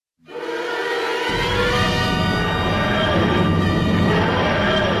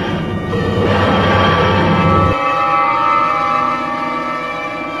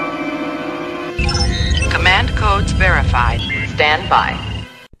Wi-Fi.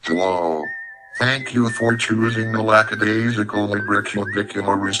 Hello. Thank you for choosing the Lackadaisical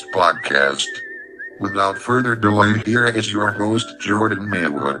Libriculicularist podcast. Without further delay, here is your host, Jordan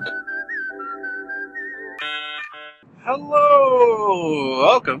Maywood. Hello!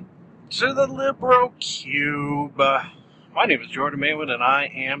 Welcome to the Libro Cube. My name is Jordan Maywood, and I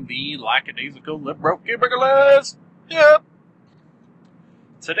am the Lackadaisical Libro-Cubicalist. Yep!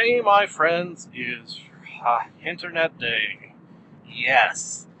 Today, my friends, is Fri-Internet-Day.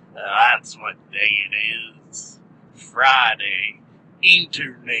 Yes, that's what day it is. Friday.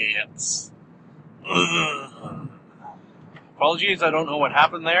 Internets. Ugh. Apologies, I don't know what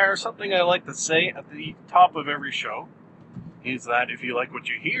happened there. Something I like to say at the top of every show is that if you like what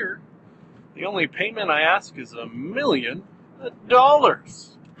you hear, the only payment I ask is $1 million.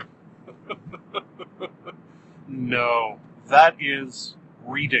 No, that is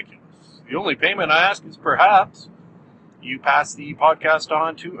ridiculous. The only payment I ask is perhaps you pass the podcast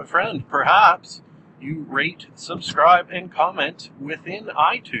on to a friend. Perhaps you rate, subscribe, and comment within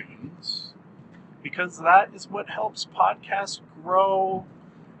iTunes, because that is what helps podcasts grow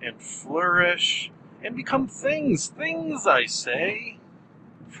and flourish and become things, I say.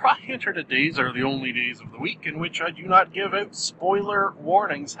 Fri-Internet-Days are the only days of the week in which I do not give out spoiler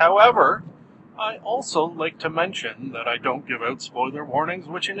warnings. However, I also like to mention that I don't give out spoiler warnings,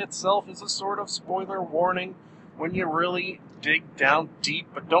 which in itself is a sort of spoiler warning when you really dig down deep,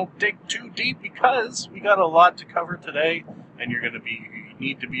 but don't dig too deep, because we got a lot to cover today, and you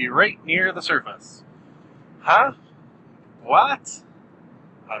need to be right near the surface. Huh? What?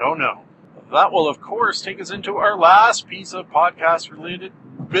 I don't know. That will, of course, take us into our last piece of podcast-related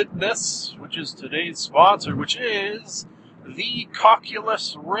business, which is today's sponsor, which is the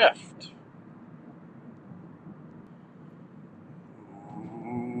Oculus Rift.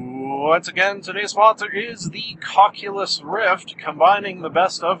 Once again, today's sponsor is the Oculus Rift, combining the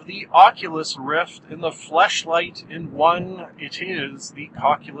best of the Oculus Rift and the Fleshlight in one. It is the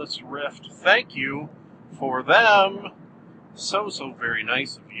Oculus Rift. Thank you for them. So very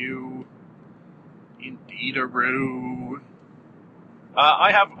nice of you. Indeed-a-roo.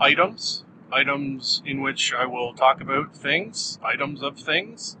 I have items in which I will talk about things, items of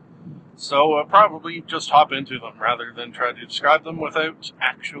things. So I'll probably just hop into them rather than try to describe them without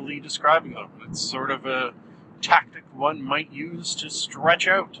actually describing them. It's sort of a tactic one might use to stretch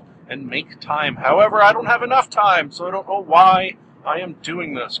out and make time. However, I don't have enough time, so I don't know why I am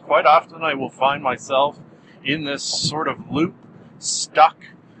doing this. Quite often I will find myself in this sort of loop, stuck,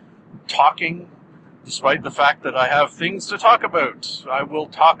 talking, despite the fact that I have things to talk about. I will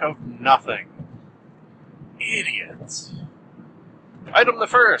talk of nothing. Idiots. Item the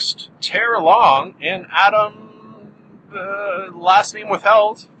first, Tear Along, and Adam, last name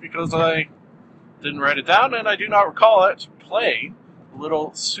withheld, because I didn't write it down and I do not recall it, play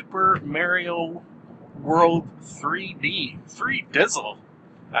little Super Mario World 3D. 3-dizzle,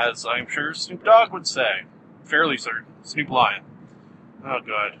 as I'm sure Snoop Dogg would say. Fairly certain. Snoop Lion. Oh,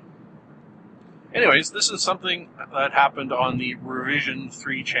 God. Anyways, this is something that happened on the Revision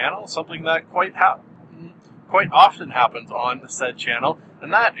 3 channel, something that quite often happens on said channel,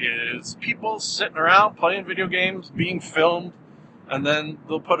 and that is people sitting around playing video games, being filmed, and then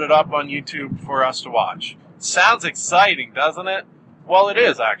they'll put it up on YouTube for us to watch. Sounds exciting, doesn't it? Well, it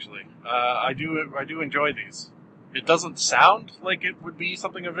is, actually. I do enjoy these. It doesn't sound like it would be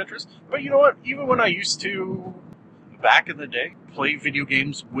something of interest, but you know what? Even when I used to, back in the day, play video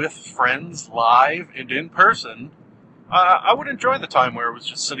games with friends live and in person, I would enjoy the time where it was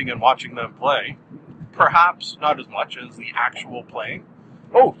just sitting and watching them play. Perhaps not as much as the actual playing.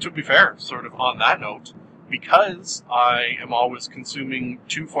 Oh, to be fair, sort of on that note, because I am always consuming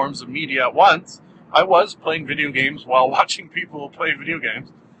two forms of media at once, I was playing video games while watching people play video games.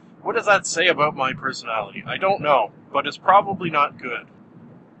 What does that say about my personality? I don't know, but it's probably not good.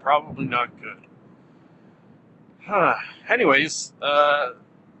 Probably not good. Anyways,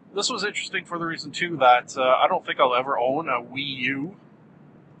 this was interesting for the reason, too, that I don't think I'll ever own a Wii U.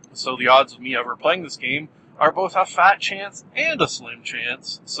 So the odds of me ever playing this game are both a fat chance and a slim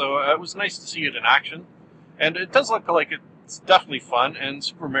chance. So it was nice to see it in action. And it does look like it's definitely fun, and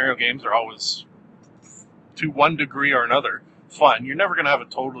Super Mario games are always, to one degree or another, fun. You're never going to have a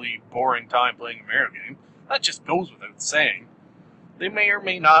totally boring time playing a Mario game. That just goes without saying. They may or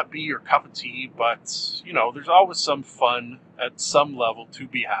may not be your cup of tea, but, you know, there's always some fun at some level to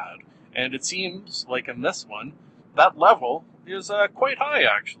be had. And it seems like in this one, that level is quite high,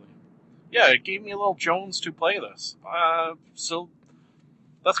 actually. Yeah, it gave me a little Jones to play this. So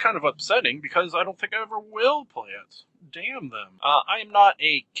that's kind of upsetting, because I don't think I ever will play it. Damn them. I am not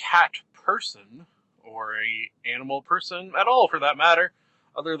a cat person, or a animal person at all, for that matter,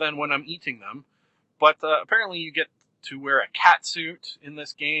 other than when I'm eating them. But apparently you get to wear a cat suit in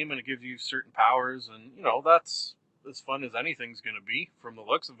this game, and it gives you certain powers, and, that's as fun as anything's going to be, from the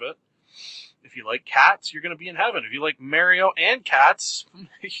looks of it. If you like cats, you're going to be in heaven. If you like Mario and cats,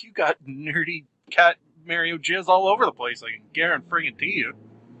 you got nerdy cat Mario jizz all over the place, I can guarantee you.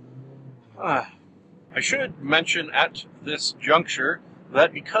 I should mention at this juncture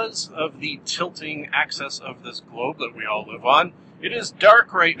that because of the tilting axis of this globe that we all live on, it is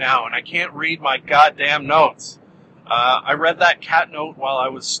dark right now, and I can't read my goddamn notes. I read that cat note while I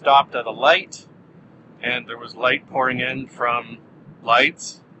was stopped at a light, and there was light pouring in from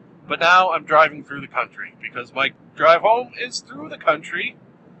lights. But now I'm driving through the country, because my drive home is through the country.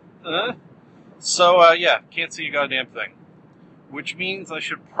 So, can't see a goddamn thing. Which means I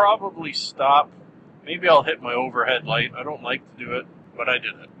should probably stop. Maybe I'll hit my overhead light. I don't like to do it, but I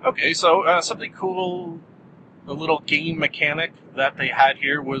did it. Okay, so something cool, a little game mechanic that they had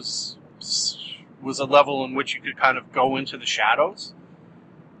here was a level in which you could kind of go into the shadows.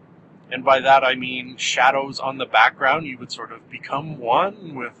 And by that I mean shadows on the background. You would sort of become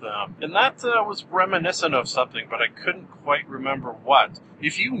one with them. And that was reminiscent of something, but I couldn't quite remember what.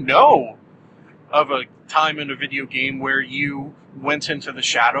 If you know of a time in a video game where you went into the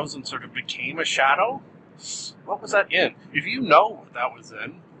shadows and sort of became a shadow, what was that in? If you know what that was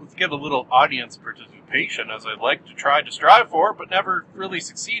in, let's get a little audience participation, as I'd like to try to strive for, but never really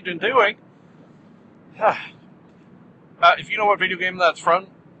succeed in doing. If you know what video game that's from,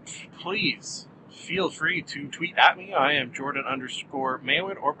 please feel free to tweet at me. I am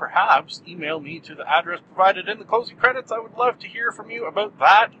Jordan_Maywood, or perhaps email me to the address provided in the closing credits. I would love to hear from you about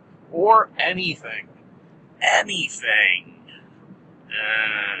that or anything. Anything.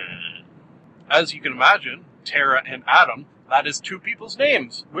 As you can imagine, Tara and Adam, that is two people's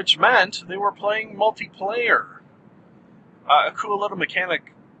names, which meant they were playing multiplayer. A cool little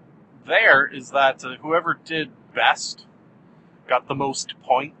mechanic there is that whoever did best, got the most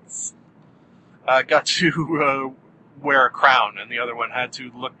points, got to wear a crown, and the other one had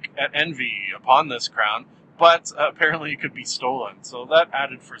to look at envy upon this crown, but apparently it could be stolen, so that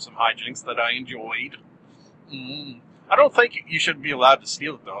added for some hijinks that I enjoyed. I don't think you should be allowed to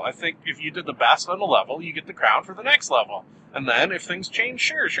steal it, though. I think if you did the best on a level, you get the crown for the next level, and then if things change,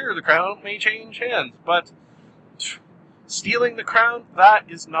 sure, the crown may change hands, but stealing the crown, that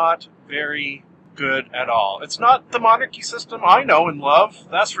is not very good at all. It's not the monarchy system I know and love,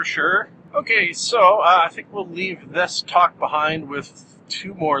 that's for sure. Okay, so I think we'll leave this talk behind with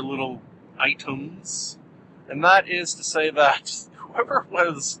two more little items, and that is to say that whoever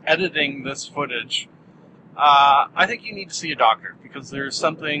was editing this footage, I think you need to see a doctor, because there's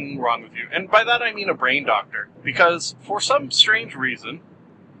something wrong with you. And by that I mean a brain doctor, because for some strange reason,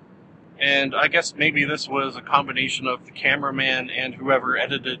 and I guess maybe this was a combination of the cameraman and whoever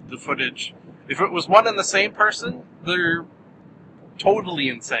edited the footage. If it was one and the same person, they're totally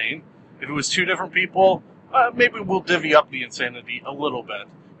insane. If it was two different people, maybe we'll divvy up the insanity a little bit.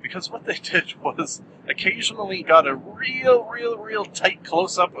 Because what they did was occasionally got a real tight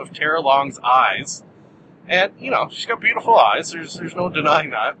close-up of Tara Long's eyes. And, she's got beautiful eyes, there's no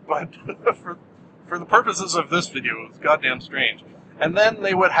denying that, but for the purposes of this video, it's goddamn strange. And then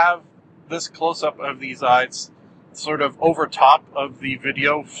they would have this close-up of these eyes sort of over top of the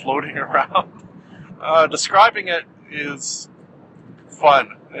video floating around. Describing it is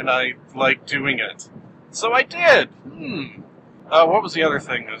fun, and I like doing it. So I did! What was the other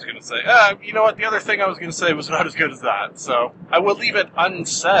thing I was going to say? You know what? The other thing I was going to say was not as good as that. So I will leave it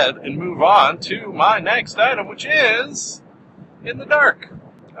unsaid and move on to my next item, which is in the dark.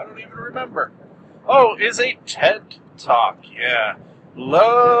 I don't even remember. Oh, is a TED Talk. Yeah.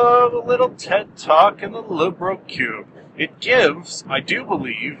 Love a little TED Talk in the Libro Cube. It gives, I do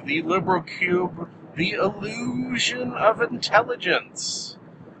believe, the Libro Cube the illusion of intelligence.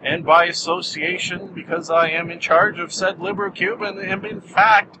 And by association, because I am in charge of said Libro Cube, and am in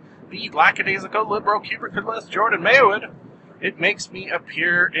fact the lackadaisical Libro Cubicalist Jordan Maywood, it makes me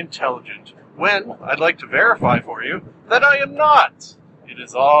appear intelligent, when I'd like to verify for you that I am not. It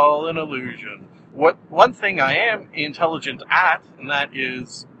is all an illusion. One thing I am intelligent at, and that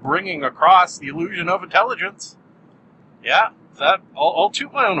is bringing across the illusion of intelligence. Yeah, I'll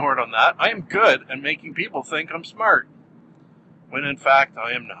toot my own horn on that. I am good at making people think I'm smart, when in fact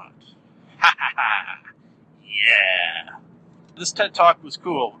I am not. Ha ha ha! Yeah! This TED Talk was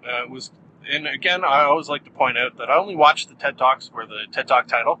cool. And again, I always like to point out that I only watch the TED Talks where the TED Talk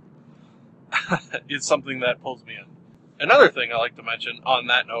title is something that pulls me in. Another thing I like to mention on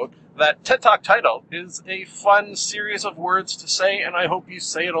that note, that TED Talk title is a fun series of words to say, and I hope you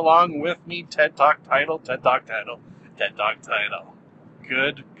say it along with me. TED Talk title, TED Talk title, TED Talk title.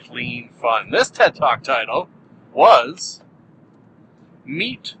 Good, clean fun. This TED Talk title was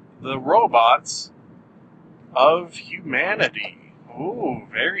Meet the Robots of Humanity. Ooh,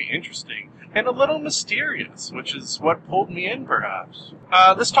 very interesting. And a little mysterious, which is what pulled me in, perhaps.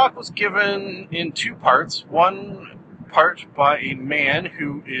 This talk was given in two parts. One part by a man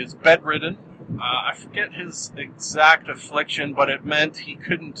who is bedridden. I forget his exact affliction, but it meant he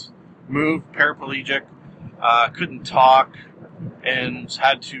couldn't move, paraplegic, couldn't talk, and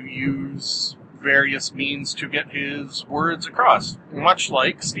had to use various means to get his words across, much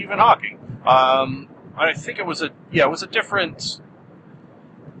like Stephen Hawking. I think it was a different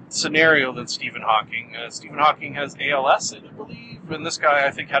scenario than Stephen Hawking. Stephen Hawking has ALS, I believe, and this guy,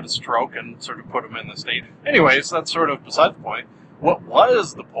 I think, had a stroke and sort of put him in the state. Anyways, that's sort of beside the point. What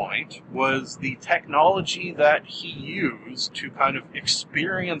was the point was the technology that he used to kind of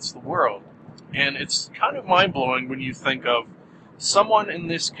experience the world. And it's kind of mind-blowing when you think of someone in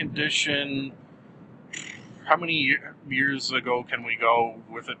this condition. How many years ago can we go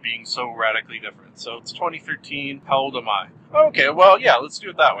with it being so radically different? So it's 2013. How old am I? Okay, well, yeah, let's do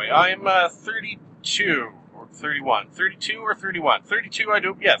it that way. I'm 32 or 31. 32 or 31? 32, I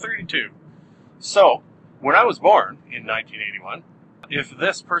do. Yeah, 32. So, when I was born in 1981, if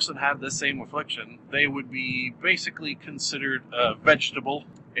this person had the same affliction, they would be basically considered a vegetable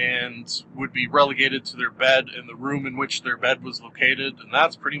and would be relegated to their bed in the room in which their bed was located, and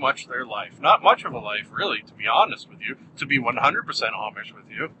that's pretty much their life. Not much of a life, really, to be honest with you, to be 100% Amish with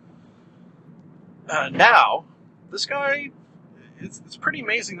you. Now, this guy, it's pretty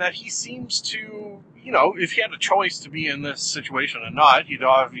amazing that he seems to, if he had a choice to be in this situation and not, he'd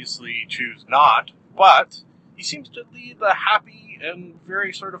obviously choose not, but he seems to lead a happy and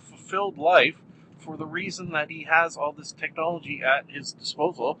very sort of fulfilled life for the reason that he has all this technology at his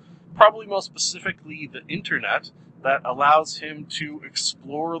disposal, probably most specifically the internet, that allows him to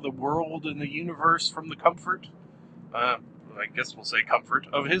explore the world and the universe from the comfort, I guess we'll say comfort,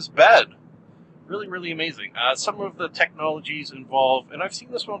 of his bed. Really, really amazing. Some of the technologies involve, and I've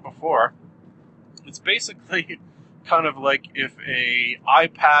seen this one before, it's basically kind of like if a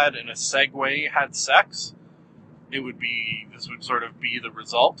iPad and a Segway had sex, this would sort of be the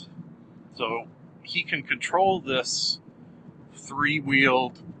result. So he can control this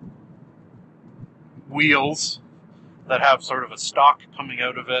three-wheeled wheels that have sort of a stalk coming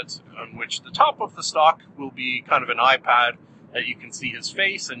out of it, on which the top of the stalk will be kind of an iPad that you can see his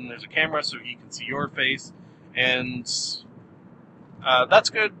face, and there's a camera so he can see your face. And that's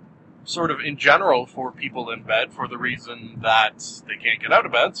good sort of in general for people in bed for the reason that they can't get out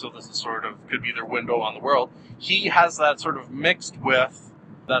of bed, so this is sort of could be their window on the world. He has that sort of mixed with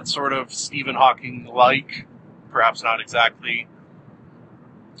that sort of Stephen Hawking-like, perhaps not exactly,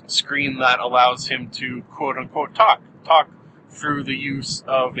 screen that allows him to quote-unquote talk through the use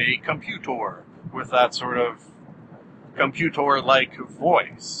of a computer with that sort of computer-like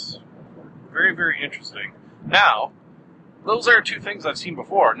voice. Very, very interesting. Now, those are two things I've seen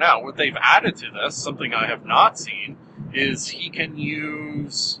before. Now, what they've added to this, something I have not seen, is he can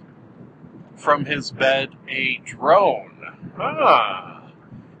use from his bed a drone.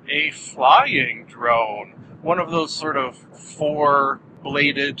 A flying drone. One of those sort of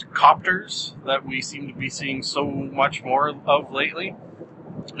four-bladed copters that we seem to be seeing so much more of lately.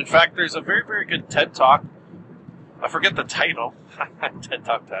 In fact, there's a very, very good TED Talk. I forget the title. TED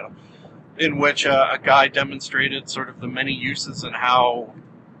Talk title. In which a guy demonstrated sort of the many uses and how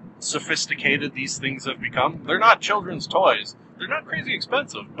sophisticated these things have become. They're not children's toys. They're not crazy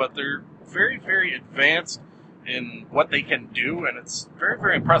expensive, but they're very, very advanced in what they can do, and it's very,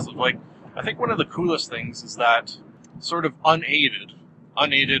 very impressive. Like, I think one of the coolest things is that sort of unaided, I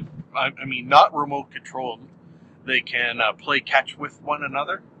mean, not remote controlled, they can play catch with one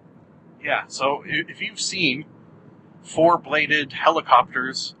another. Yeah, so if you've seen four-bladed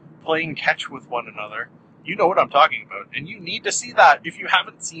helicopters playing catch with one another, you know what I'm talking about, and you need to see that. If you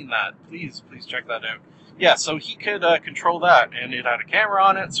haven't seen that, please check that out. Yeah, so he could control that, and it had a camera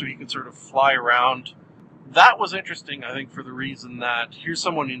on it, so he could sort of fly around. That was interesting, I think, for the reason that here's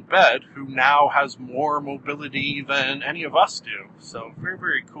someone in bed who now has more mobility than any of us do. So, very,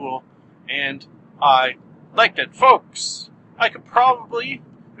 very cool, and I liked it. Folks, I could probably,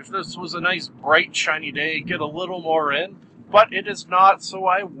 if this was a nice, bright, shiny day, get a little more in, but it is not, so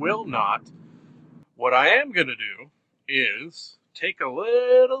I will not. What I am going to do is take a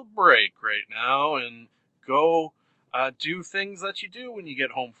little break right now and go do things that you do when you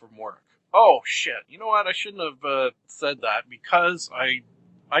get home from work. Oh, shit. You know what? I shouldn't have said that because I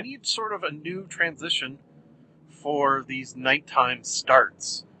I need sort of a new transition for these nighttime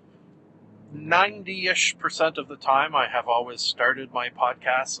starts. 90-ish% of the time, I have always started my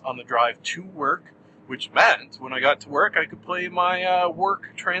podcasts on the drive to work, which meant when I got to work, I could play my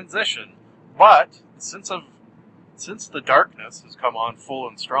work transition. But since the darkness has come on full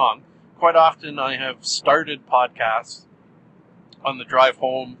and strong, quite often I have started podcasts on the drive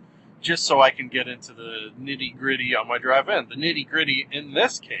home just so I can get into the nitty-gritty on my drive in. The nitty-gritty in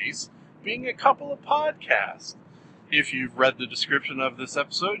this case being a couple of podcasts. If you've read the description of this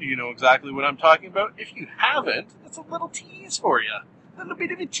episode, you know exactly what I'm talking about. If you haven't, that's a little tease for you. A little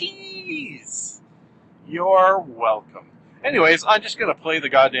bit of a tease. You're welcome. Anyways, I'm just going to play the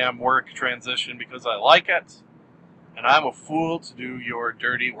goddamn work transition because I like it. And I'm a fool to do your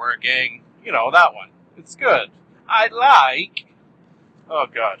dirty working. You know, that one. It's good. I like. Oh,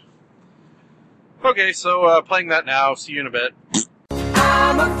 God. Okay, so playing that now. See you in a bit.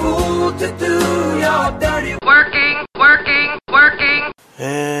 I'm a fool to do your dirty Working.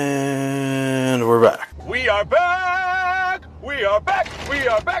 And we're back. We are back! We are back! We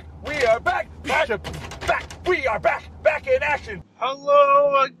are back! We are back! Back! We are back in action!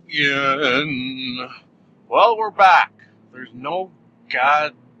 Hello again. Well, we're back. There's no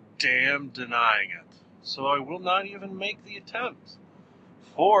goddamn denying it. So I will not even make the attempt.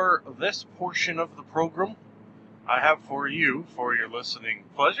 For this portion of the program, I have for you, for your listening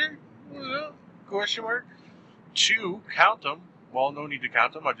pleasure, question mark, to count them. Well, no need to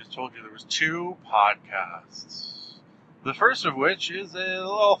count them. I just told you there was 2 podcasts. The first of which is a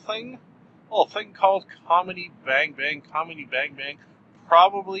little thing called Comedy Bang Bang. Comedy Bang Bang,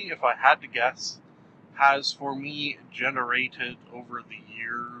 probably, if I had to guess, has for me generated over the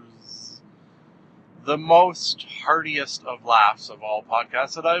years the most heartiest of laughs of all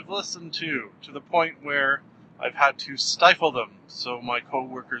podcasts that I've listened to the point where I've had to stifle them so my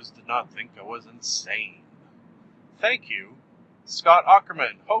co-workers did not think I was insane. Thank you, Scott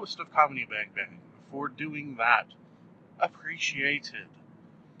Ackerman, host of Comedy Bang Bang, for doing that. Appreciated.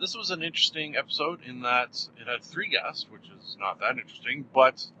 This was an interesting episode in that it had 3 guests, which is not that interesting,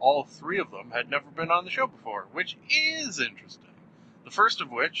 but all 3 of them had never been on the show before, which is interesting. The first of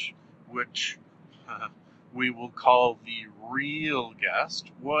which we will call the real guest,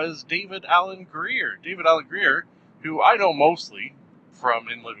 was David Alan Grier. David Alan Grier, who I know mostly from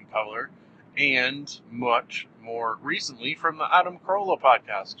In Living Color, and much more recently from the Adam Carolla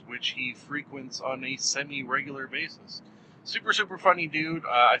podcast, which he frequents on a semi-regular basis. Super, super funny dude.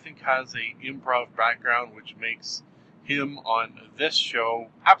 I think has a improv background, which makes him on this show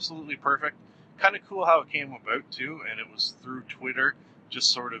absolutely perfect. Kind of cool how it came about, too, and it was through Twitter,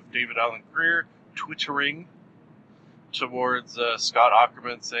 just sort of David Alan Grier twittering towards Scott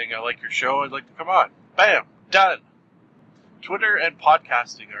Ackerman saying, I like your show, I'd like to come on. Bam! Done! Twitter and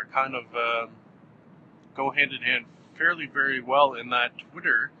podcasting are kind of go hand in hand fairly very well in that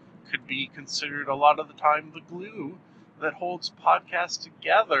Twitter could be considered a lot of the time the glue that holds podcasts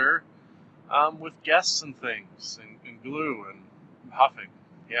together with guests and things, and glue and huffing.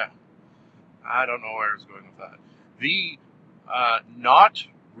 Yeah. I don't know where I was going with that. The not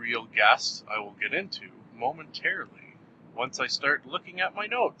real guests I will get into momentarily once I start looking at my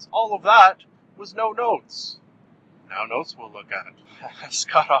notes. All of that was no notes. Now notes we'll look at.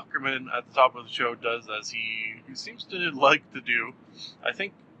 Scott Ackerman at the top of the show does as he seems to like to do. I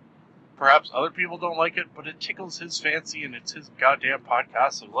think perhaps other people don't like it, but it tickles his fancy and it's his goddamn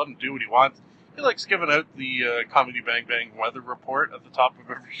podcast, so let him do what he wants. He likes giving out the Comedy Bang Bang weather report at the top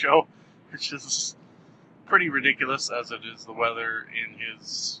of every show, which is pretty ridiculous as it is the weather in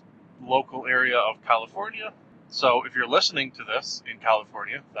his local area of California. So if you're listening to this in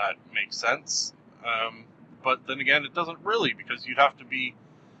California, that makes sense. But then again, it doesn't really, because you'd have to be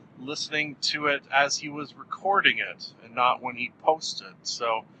listening to it as he was recording it and not when he posted.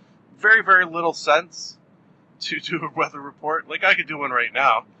 So very, very little sense to do a weather report. Like I could do one right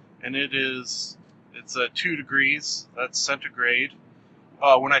now, and it's 2 degrees. That's centigrade.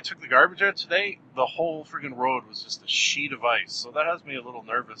 When I took the garbage out today, the whole friggin' road was just a sheet of ice. So that has me a little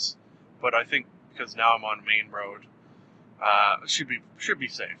nervous. But I think because now I'm on a main road, should be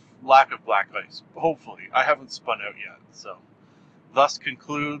safe. Lack of black ice. Hopefully. I haven't spun out yet. So thus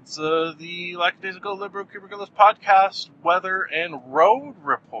concludes the Lackadaisical Liberal Cubiculus podcast weather and road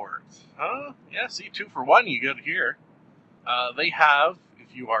report. Huh? Yeah, see, 2 for 1 you get here. They have,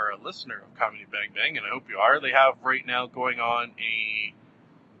 if you are a listener of Comedy Bang Bang, and I hope you are, they have right now going on a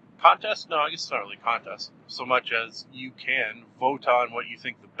contest? No, I guess it's not really a contest, so much as you can vote on what you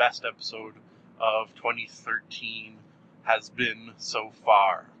think the best episode of 2013 has been so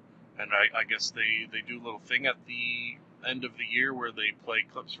far. And I guess they do a little thing at the end of the year where they play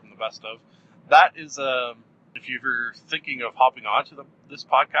clips from the best of. That is, if you're thinking of hopping onto this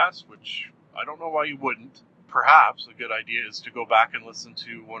podcast, which I don't know why you wouldn't, perhaps a good idea is to go back and listen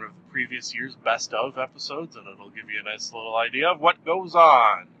to one of the previous year's best of episodes, and it'll give you a nice little idea of what goes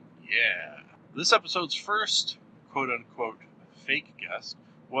on. Yeah. This episode's first quote-unquote fake guest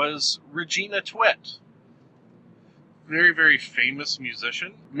was Regina Twit. Very, very famous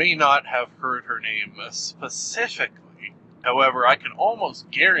musician. May not have heard her name specifically. However, I can almost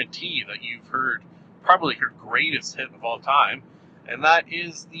guarantee that you've heard probably her greatest hit of all time, and that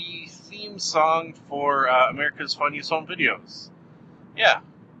is the theme song for America's Funniest Home Videos. Yeah.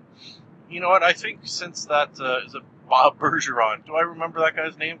 You know what? I think since that is a Bob Bergeron. Do I remember that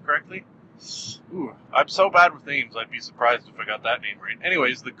guy's name correctly? Ooh, I'm so bad with names, I'd be surprised if I got that name right.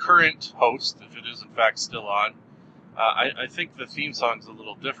 Anyways, the current host, if it is in fact still on, I think the theme song's a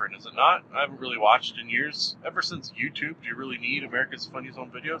little different, is it not? I haven't really watched in years. Ever since YouTube, do you really need America's Funniest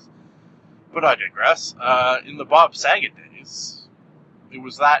Home Videos? But I digress. In the Bob Saget days, it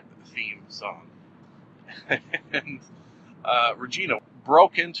was that theme song. And Regina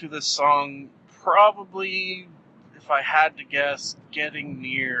broke into this song probably, if I had to guess, getting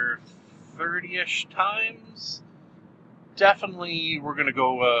near 30-ish times. Definitely, we're going to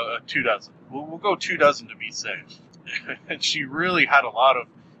go 24. We'll go 24 to be safe. And she really had a lot of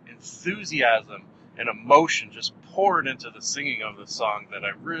enthusiasm and emotion just poured into the singing of the song that I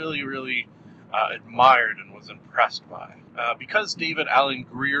really, really admired and was impressed by. Because David Alan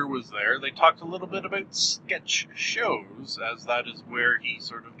Grier was there, they talked a little bit about sketch shows, as that is where he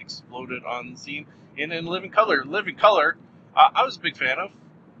sort of exploded on the scene in Living Color. Living Color, I was a big fan of.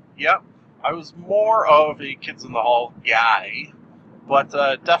 Yeah, I was more of a Kids in the Hall guy, but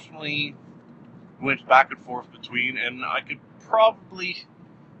definitely went back and forth between, and I could probably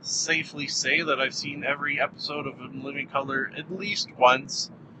safely say that I've seen every episode of In Living Color at least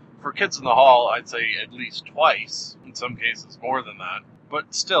once. For Kids in the Hall, I'd say at least twice, in some cases more than that.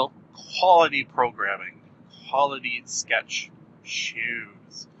 But still, quality programming, quality sketch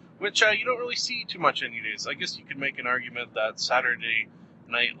shows, which you don't really see too much any days. I guess you could make an argument that Saturday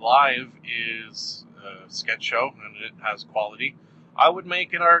Night Live is a sketch show, and it has quality. I would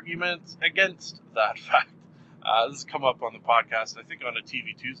make an argument against that fact. This has come up on the podcast, I think on a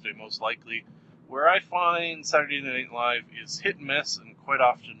TV Tuesday most likely, where I find Saturday Night Live is hit and miss, and quite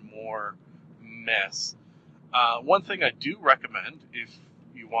often more mess. One thing I do recommend, if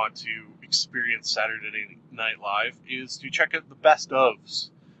you want to experience Saturday Night Live, is to check out the best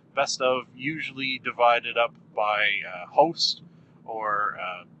ofs. Best of usually divided up by host or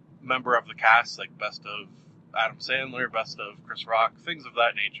member of the cast, like best of Adam Sandler, best of Chris Rock, things of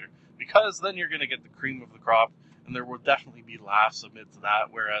that nature. Because then you're going to get the cream of the crop, and there will definitely be laughs amidst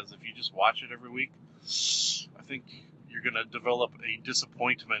that, whereas if you just watch it every week, I think you're going to develop a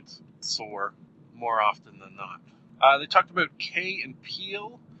disappointment sore more often than not. They talked about Kay and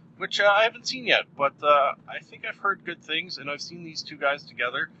Peele, which I haven't seen yet, but I think I've heard good things, and I've seen these two guys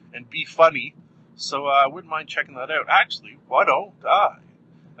together and be funny, so I wouldn't mind checking that out. Actually, why don't I,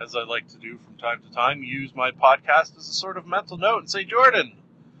 as I like to do from time to time, use my podcast as a sort of mental note and say, Jordan,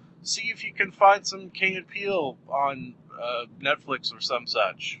 see if you can find some Kay and Peele on Netflix or some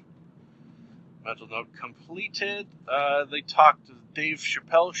such. Mental note completed. They talked to the Dave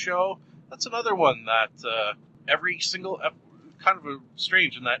Chappelle show. That's another one that every single kind of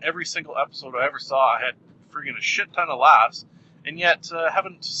strange in that every single episode I ever saw, I had friggin' a shit ton of laughs, and yet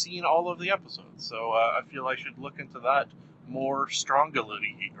haven't seen all of the episodes. So I feel I should look into that more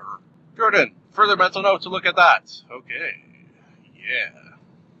strongly. Jordan, further mental note to look at that. Okay, yeah.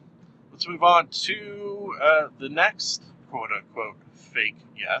 Let's move on to the next quote-unquote fake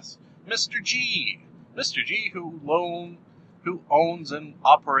guest, Mr. G. Mr. G, who owns and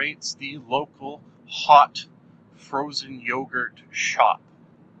operates the local hot frozen yogurt shop.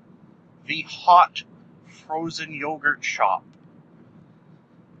 The hot frozen yogurt shop.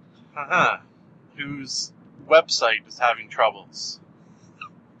 Whose website is having troubles.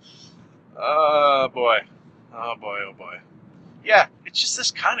 Oh boy. Oh boy, oh boy. Yeah, it's just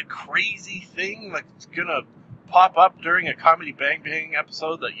this kind of crazy thing that's gonna pop up during a Comedy Bang Bang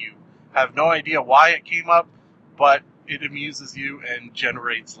episode that you have no idea why it came up, but it amuses you and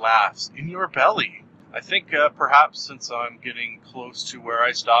generates laughs in your belly. I think perhaps since I'm getting close to where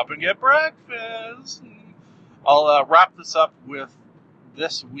I stop and get breakfast, I'll wrap this up with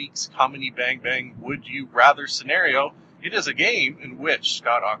this week's Comedy Bang Bang Would You Rather scenario. It is a game in which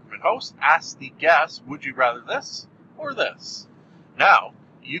Scott Aukerman, host, asks the guest, would you rather this or this? Now,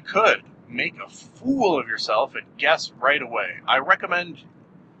 you could make a fool of yourself and guess right away. I recommend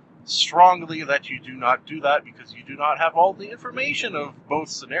strongly that you do not do that because you do not have all the information of both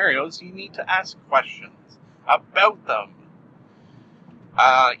scenarios. You need to ask questions about them.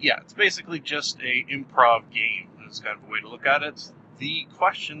 It's basically just a improv game. That's kind of a way to look at it. The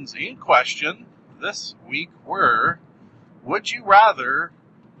questions in question this week were, would you rather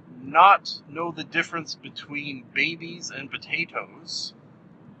not know the difference between babies and potatoes,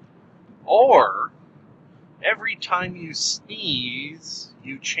 or every time you sneeze,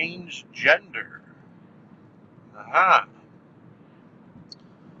 you change gender?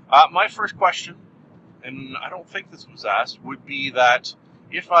 My first question, and I don't think this was asked, would be that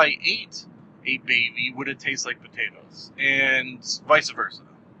if I ate a baby, would it taste like potatoes? And vice versa.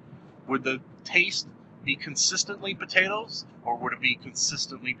 Would the taste be consistently potatoes, or would it be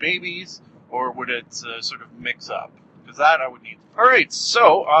consistently babies, or would it sort of mix up? Because that I would need. Alright,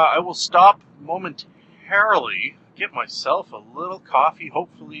 so I will stop momentarily, get myself a little coffee.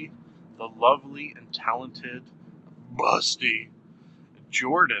 Hopefully the lovely and talented, busty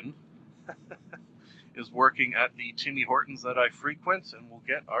Jordan is working at the Timmy Hortons that I frequent, and we'll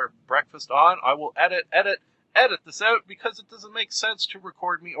get our breakfast on. I will edit this out because it doesn't make sense to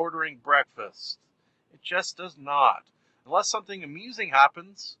record me ordering breakfast. It just does not. Unless something amusing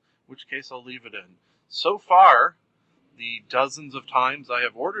happens, in which case I'll leave it in. So far, the dozens of times I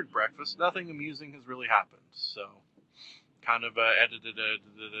have ordered breakfast, nothing amusing has really happened. So, kind of edited it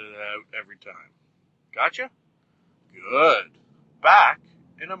out every time. Gotcha? Good. Back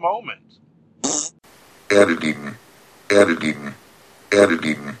in a moment. Editing.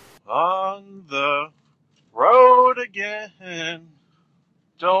 On the road again.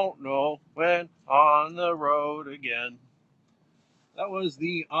 Don't know when. On the road again. That was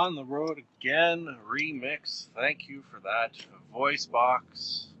the On the Road Again remix. Thank you for that voice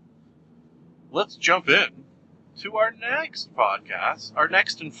box. Let's jump in to our next podcast, our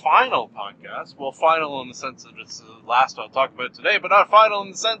next and final podcast. Well, final in the sense that it's the last I'll talk about today, but not final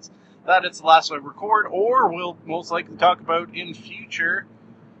in the sense that it's the last I record or will most likely talk about in future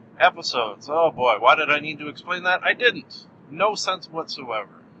episodes. Oh boy, why did I need to explain that? I didn't. No sense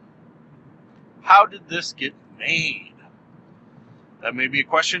whatsoever. How did this get made? That may be a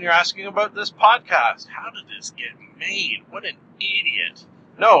question you're asking about this podcast. How did this get made? What an idiot.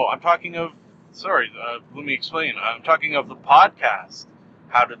 No, I'm talking of... Sorry, let me explain. I'm talking of the podcast.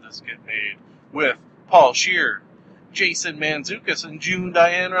 How did this get made? With Paul Scheer, Jason Mantzoukas, and June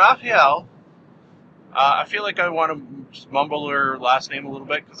Diane Raphael. I feel like I want to just mumble her last name a little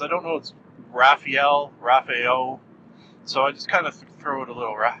bit because I don't know it's Raphael, so I just kind of throw it a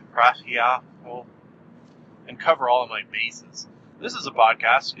little Raphael and cover all of my bases. This is a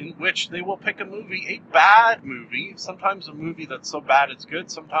podcast in which they will pick a movie, a bad movie, sometimes a movie that's so bad it's good,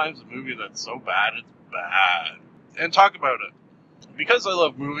 sometimes a movie that's so bad it's bad, and talk about it. Because I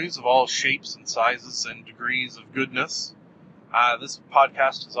love movies of all shapes and sizes and degrees of goodness, this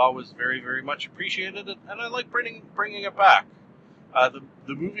podcast is always very, very much appreciated, and I like bringing it back. The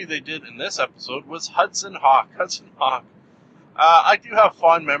movie they did in this episode was Hudson Hawk. I do have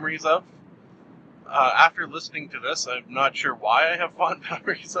fond memories of. After listening to this, I'm not sure why I have fond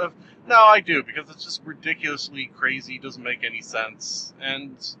memories of. No, I do, because it's just ridiculously crazy, doesn't make any sense,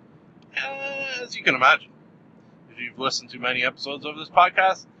 and as you can imagine, if you've listened to many episodes of this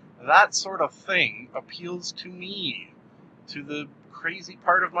podcast, that sort of thing appeals to me, to the crazy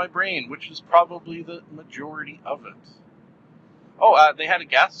part of my brain, which is probably the majority of it. Oh, they had a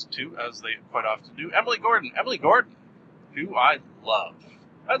guest, too, as they quite often do, Emily Gordon, who I love.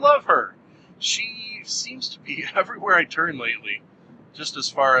 I love her. She seems to be everywhere I turn lately, just as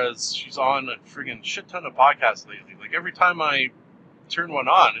far as she's on a friggin' shit ton of podcasts lately. Like, every time I turn one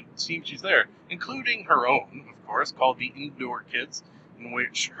on, it seems she's there, including her own, of course, called The Indoor Kids, in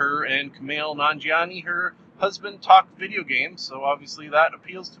which her and Kumail Nanjiani, her husband, talk video games, so obviously that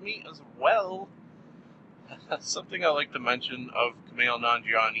appeals to me as well. Something I like to mention of Kumail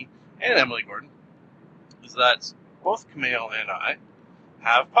Nanjiani and Emily Gordon is that both Kumail and I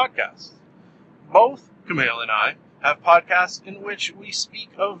have podcasts. Both Kumail and I have podcasts in which we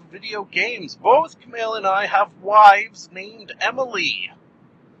speak of video games. Both Kumail and I have wives named Emily.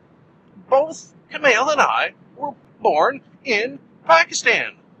 Both Kumail and I were born in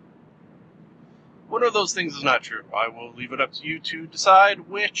Pakistan. One of those things is not true. I will leave it up to you to decide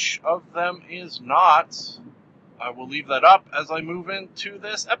which of them is not. I will leave that up as I move into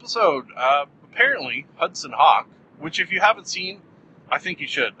this episode. Apparently, Hudson Hawk, which if you haven't seen, I think you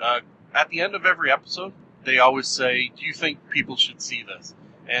should. At the end of every episode, they always say, do you think people should see this?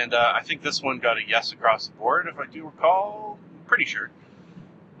 And I think this one got a yes across the board, if I do recall. I'm pretty sure.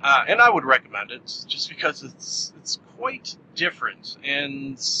 And I would recommend it just because it's quite different,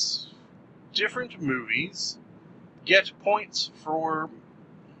 and different movies get points from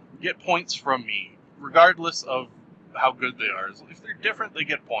me, regardless of how good they are. If they're different, they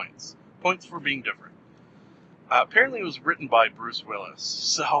get points. Points for being different. Apparently it was written by Bruce Willis,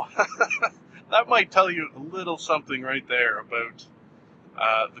 so that might tell you a little something right there about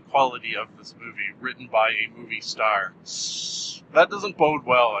the quality of this movie, written by a movie star. That doesn't bode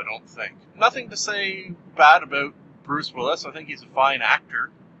well, I don't think. Nothing to say bad about Bruce Willis. I think he's a fine actor.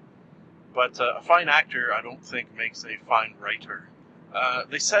 But a fine actor, I don't think, makes a fine writer.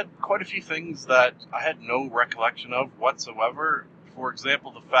 They said quite a few things that I had no recollection of whatsoever. For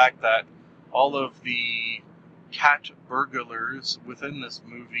example, the fact that all of the cat burglars within this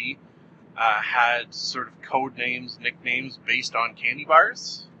movie had sort of code names, nicknames based on candy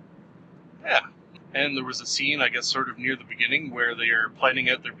bars. Yeah. And there was a scene, I guess, sort of near the beginning where they are planning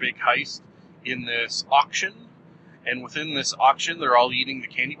out their big heist in this auction. And within this auction, they're all eating the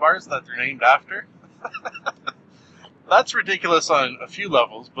candy bars that they're named after. That's ridiculous on a few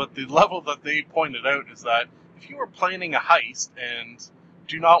levels, but the level that they pointed out is that if you are planning a heist and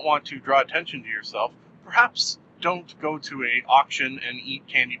do not want to draw attention to yourself, perhaps don't go to an auction and eat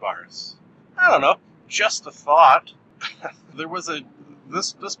candy bars. I don't know, just a thought. There was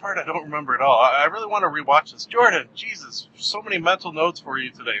this part I don't remember at all. I really want to rewatch this. Jordan, Jesus, so many mental notes for you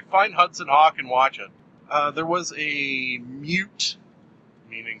today. Find Hudson Hawk and watch it. There was a mute,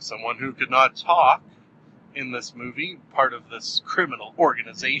 meaning someone who could not talk, in this movie, part of this criminal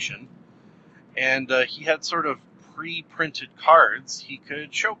organization, and he had sort of pre-printed cards he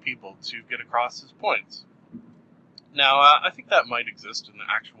could show people to get across his points. Now, I think that might exist in the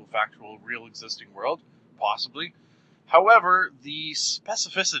actual, factual, real existing world, possibly. However, the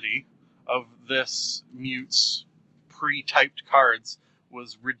specificity of this mute's pre-typed cards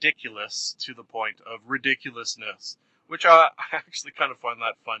was ridiculous to the point of ridiculousness, which I actually kind of find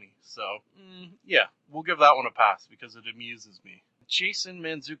that funny. So, yeah, we'll give that one a pass because it amuses me. Jason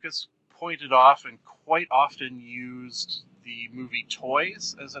Mantzoukas pointed off and quite often used the movie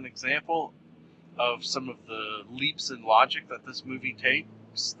Toys as an example of some of the leaps in logic that this movie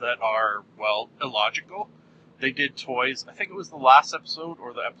takes that are, well, illogical. They did Toys, I think it was the last episode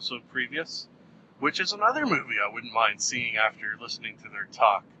or the episode previous, which is another movie I wouldn't mind seeing after listening to their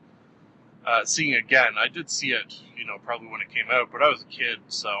talk. Seeing again, I did see it, probably when it came out, but I was a kid,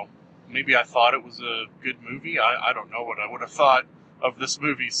 so maybe I thought it was a good movie. I don't know what I would have thought of this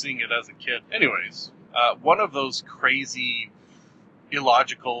movie seeing it as a kid. Anyways, one of those crazy,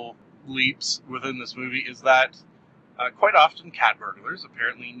 illogical leaps within this movie is that quite often cat burglars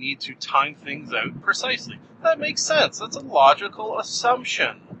apparently need to time things out precisely. That makes sense. That's a logical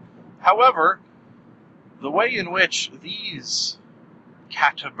assumption. However, the way in which these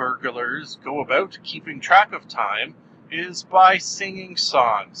cat burglars go about keeping track of time is by singing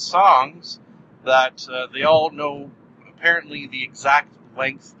songs that they all know apparently the exact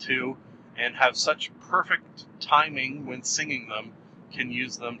length to, and have such perfect timing when singing them, can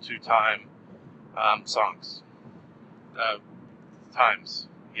use them to time songs. Times,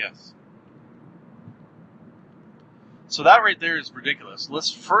 yes. So that right there is ridiculous.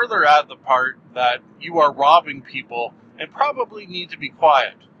 Let's further add the part that you are robbing people and probably need to be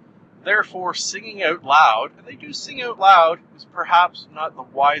quiet. Therefore, singing out loud, and they do sing out loud, is perhaps not the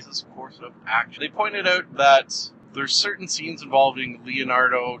wisest course of action. They pointed out that there's certain scenes involving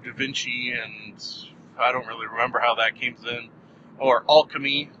Leonardo da Vinci, and I don't really remember how that came in, or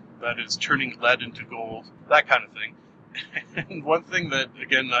alchemy, that is turning lead into gold, that kind of thing. And one thing that,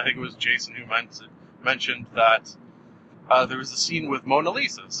 again, I think it was Jason who mentioned that there was a scene with Mona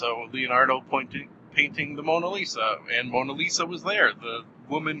Lisa, so Leonardo painting the Mona Lisa, and Mona Lisa was there, the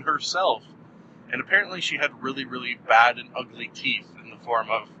woman herself, and apparently she had really, really bad and ugly teeth in the form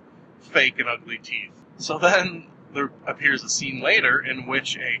of fake and ugly teeth. So then there appears a scene later in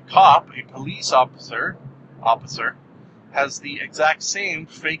which a police officer, has the exact same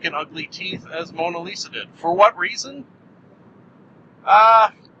fake and ugly teeth as Mona Lisa did. For what reason?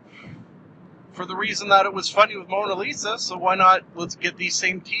 For the reason that it was funny with Mona Lisa, so why not let's get these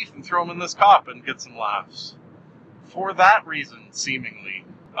same teeth and throw them in this cop and get some laughs. For that reason, seemingly.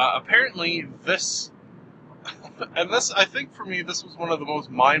 Apparently this, and this, I think for me, this was one of the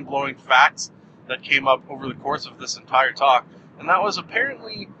most mind-blowing facts that came up over the course of this entire talk, and that was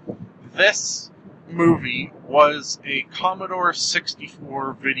apparently this movie was a Commodore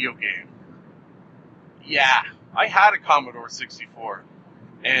 64 video game. Yeah, I had a Commodore 64.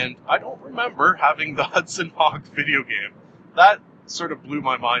 And I don't remember having the Hudson Hawk video game. That sort of blew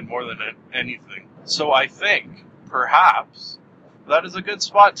my mind more than anything. So I think, perhaps, that is a good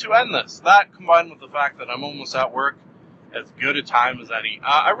spot to end this. That, combined with the fact that I'm almost at work, as good a time as any.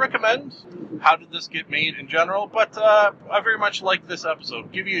 I recommend How Did This Get Made in general, but I very much like this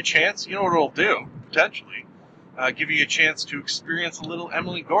episode. Give you a chance. You know what it'll do, potentially. Give you a chance to experience a little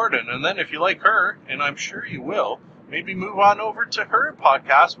Emily Gordon, and then if you like her, and I'm sure you will, maybe move on over to her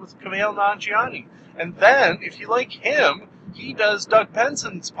podcast with Kumail Nanjiani. And then, if you like him, he does Doug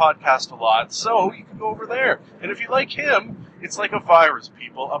Benson's podcast a lot, so you can go over there. And if you like him, it's like a virus,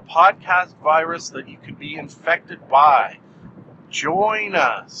 people. A podcast virus that you could be infected by. Join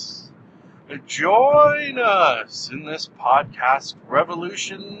us. Join us in this podcast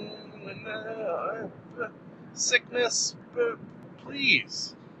revolution. Sickness,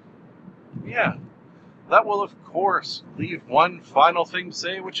 please. Yeah. That will, of course, leave one final thing to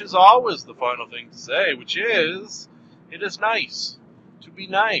say, which is always the final thing to say, which is, it is nice to be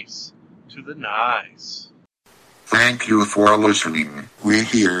nice to the nice. Thank you for listening. We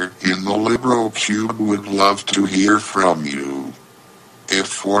here in the Liberal Cube would love to hear from you. If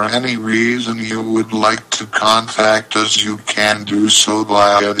for any reason you would like to contact us, you can do so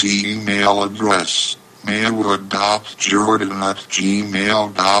via the email address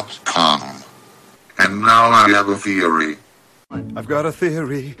maywood.jordan@gmail.com. And now I have a theory. I've got a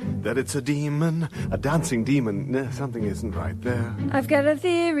theory that it's a demon, a dancing demon. No, something isn't right there. I've got a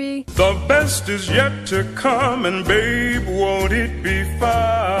theory. The best is yet to come, and babe, won't it be fine?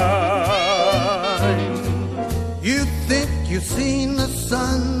 You think you've seen the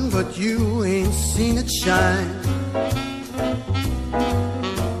sun, but you ain't seen it shine.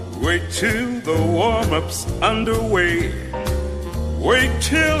 Wait till the warm-up's underway. Wait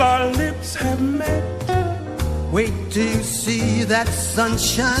till our lips have met. Wait till you see that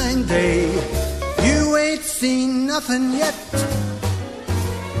sunshine day. You ain't seen nothing yet.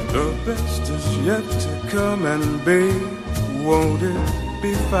 The best is yet to come, and babe, won't it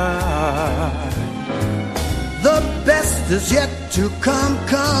be fine? The best is yet to come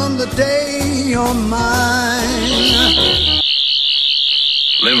the day you're mine.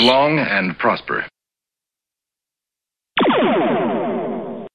 Live long and prosper.